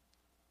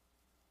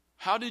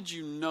 How did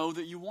you know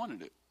that you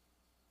wanted it?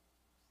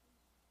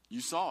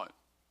 You saw it.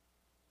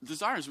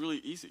 Desire is really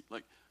easy.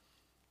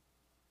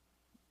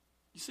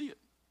 You see it.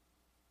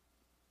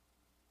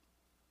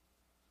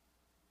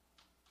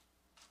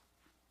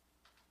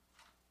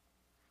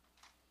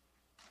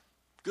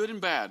 Good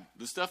and bad.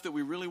 The stuff that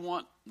we really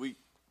want, we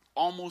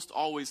almost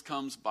always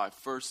comes by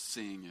first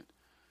seeing it.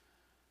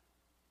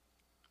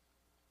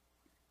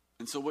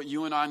 And so what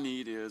you and I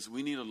need is,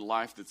 we need a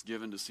life that's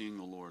given to seeing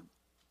the Lord.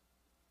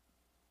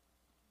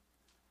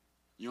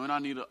 You and I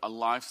need a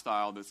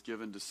lifestyle that's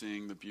given to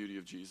seeing the beauty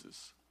of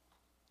Jesus.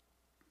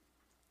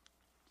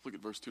 Look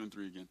at verse 2 and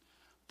 3 again.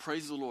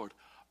 Praise the Lord.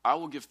 I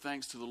will give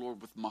thanks to the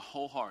Lord with my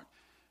whole heart,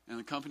 in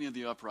the company of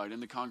the upright,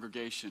 in the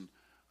congregation.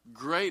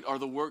 Great are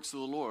the works of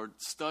the Lord,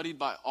 studied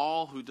by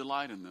all who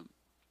delight in them.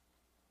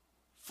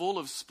 Full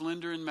of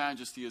splendor and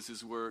majesty is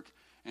his work,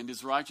 and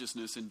his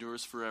righteousness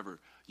endures forever.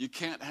 You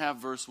can't have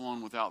verse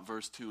 1 without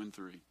verse 2 and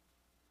 3.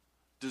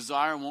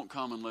 Desire won't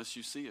come unless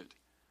you see it.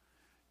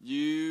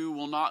 You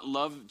will not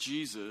love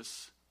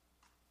Jesus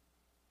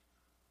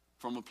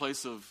from a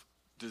place of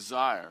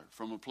desire,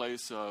 from a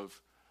place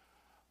of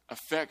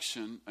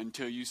affection,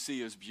 until you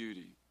see his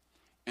beauty.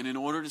 And in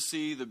order to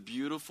see the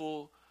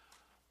beautiful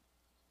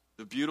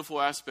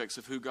aspects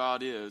of who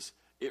God is,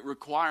 it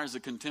requires a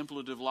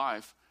contemplative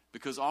life,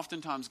 because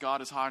oftentimes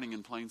God is hiding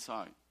in plain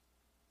sight.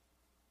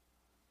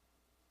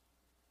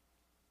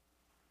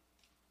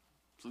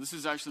 So this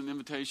is actually an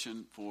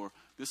invitation for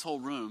this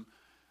whole room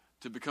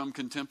to become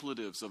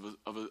contemplatives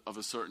of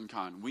a certain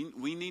kind.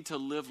 We need to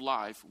live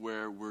life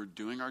where we're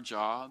doing our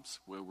jobs,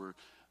 where we're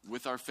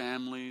with our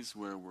families,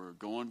 where we're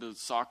going to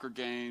soccer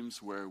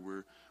games, where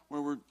we're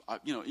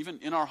even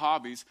in our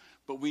hobbies,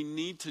 but we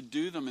need to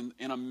do them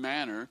in a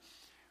manner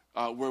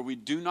where we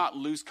do not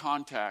lose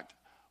contact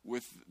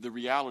with the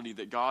reality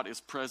that God is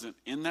present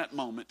in that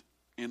moment,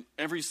 in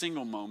every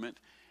single moment,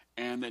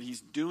 and that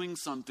he's doing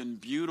something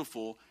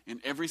beautiful in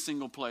every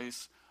single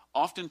place,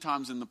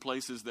 oftentimes in the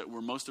places that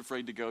we're most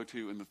afraid to go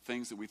to and the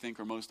things that we think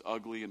are most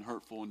ugly and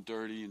hurtful and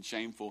dirty and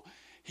shameful.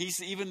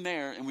 He's even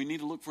there, and we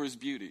need to look for his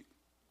beauty.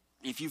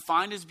 If you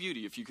find his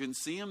beauty, if you can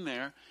see him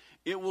there,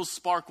 it will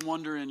spark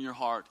wonder in your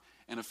heart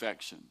and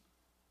affection.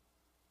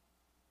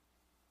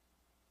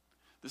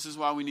 This is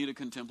why we need a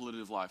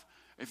contemplative life.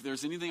 If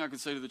there's anything I could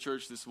say to the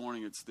church this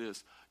morning, it's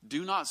this.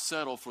 Do not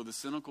settle for the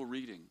cynical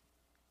reading.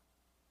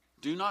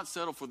 Do not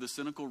settle for the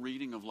cynical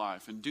reading of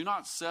life. And do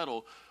not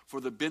settle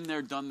for the been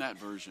there, done that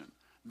version.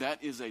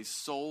 That is a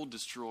soul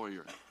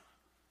destroyer.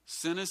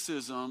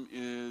 Cynicism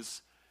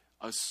is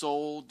a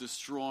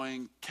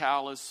soul-destroying,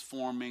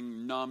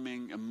 callous-forming,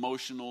 numbing,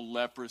 emotional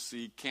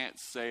leprosy, can't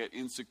say it,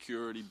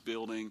 insecurity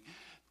building,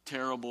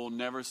 terrible,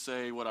 never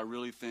say what I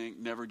really think,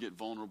 never get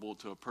vulnerable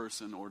to a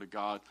person or to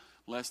God,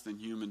 less than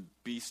human,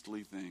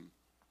 beastly thing.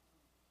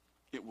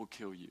 It will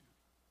kill you.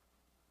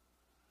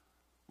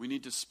 We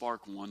need to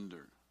spark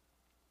wonder.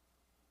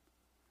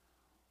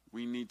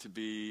 We need to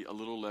be a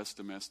little less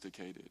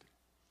domesticated.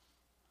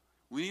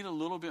 We need a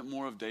little bit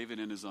more of David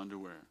in his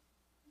underwear.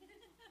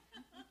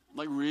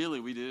 Like, really,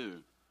 we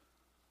do.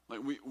 Like,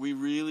 we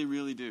really,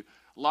 really do.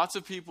 Lots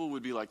of people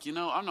would be like,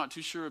 I'm not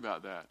too sure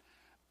about that.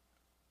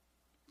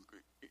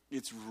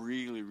 It's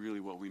really,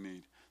 really what we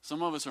need.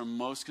 Some of us are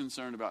most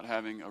concerned about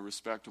having a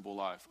respectable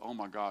life. Oh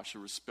my gosh, a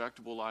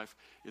respectable life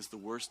is the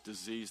worst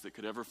disease that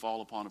could ever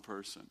fall upon a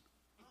person.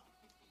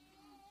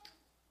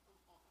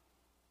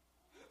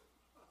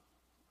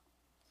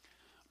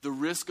 The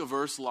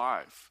risk-averse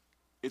life,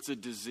 it's a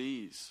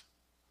disease.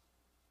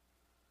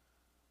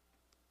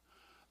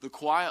 The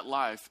quiet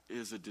life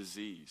is a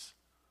disease.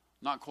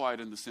 Not quiet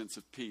in the sense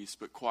of peace,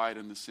 but quiet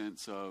in the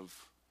sense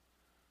of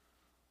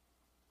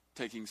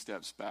taking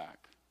steps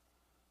back.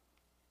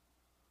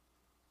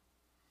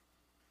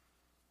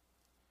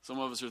 Some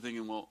of us are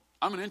thinking, well,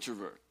 I'm an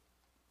introvert.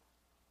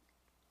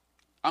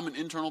 I'm an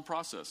internal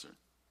processor.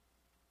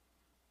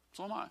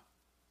 So am I.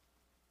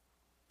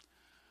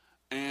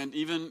 And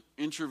even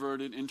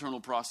introverted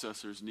internal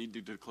processors need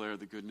to declare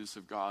the goodness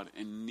of God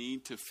and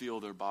need to feel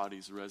their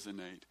bodies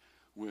resonate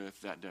with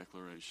that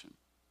declaration.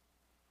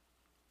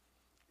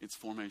 It's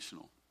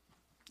formational.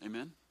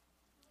 Amen?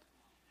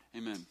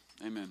 Amen.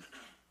 Amen.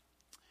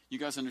 You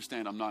guys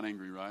understand I'm not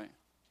angry, right?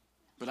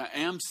 But I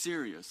am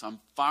serious. I'm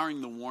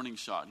firing the warning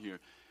shot here.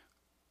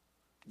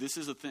 This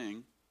is a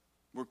thing.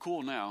 We're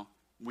cool now.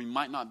 We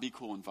might not be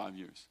cool in 5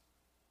 years.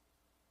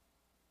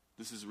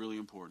 This is really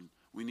important.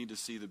 We need to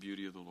see the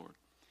beauty of the Lord.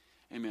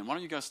 Amen. Why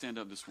don't you guys stand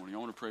up this morning? I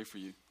want to pray for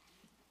you.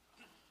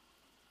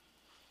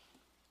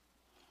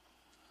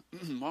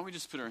 Why don't we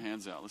just put our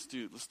hands out? Let's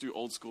do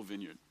Old School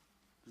Vineyard.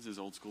 This is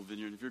Old School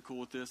Vineyard. If you're cool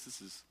with this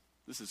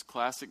is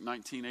classic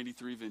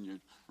 1983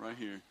 Vineyard right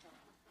here.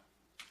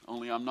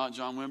 Only I'm not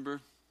John Wimber.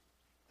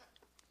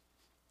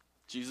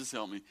 Jesus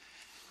help me.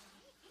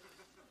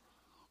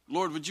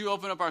 Lord, would you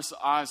open up our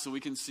eyes so we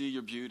can see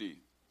your beauty?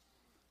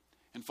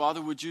 And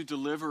Father, would you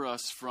deliver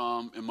us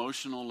from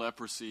emotional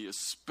leprosy,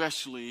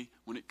 especially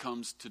when it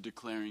comes to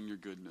declaring your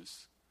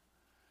goodness?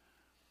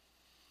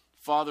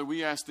 Father,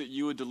 we ask that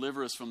you would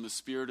deliver us from the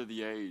spirit of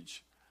the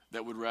age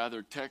that would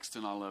rather text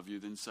an I love you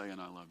than say an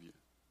I love you.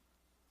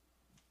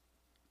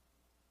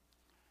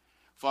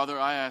 Father,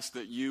 I ask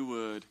that you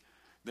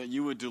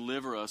would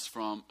deliver us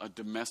from a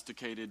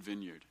domesticated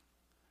vineyard.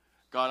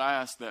 God, I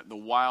ask that the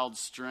wild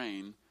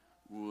strain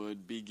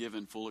would be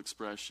given full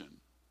expression.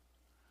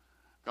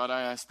 God,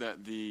 I ask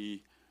that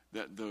the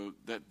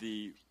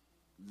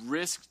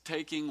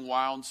risk-taking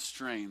wild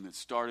strain that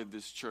started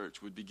this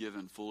church would be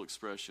given full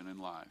expression in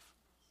life.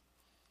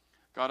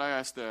 God, I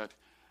ask that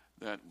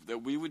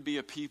we would be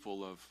a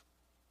people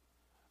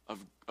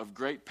of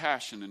great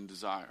passion and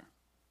desire.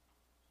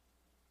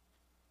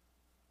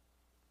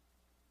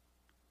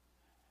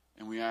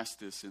 And we ask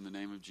this in the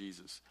name of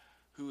Jesus,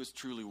 who is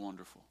truly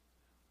wonderful.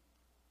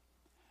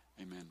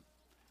 Amen.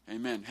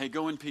 Amen. Hey,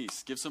 go in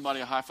peace. Give somebody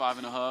a high five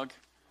and a hug.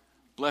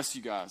 Bless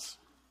you guys.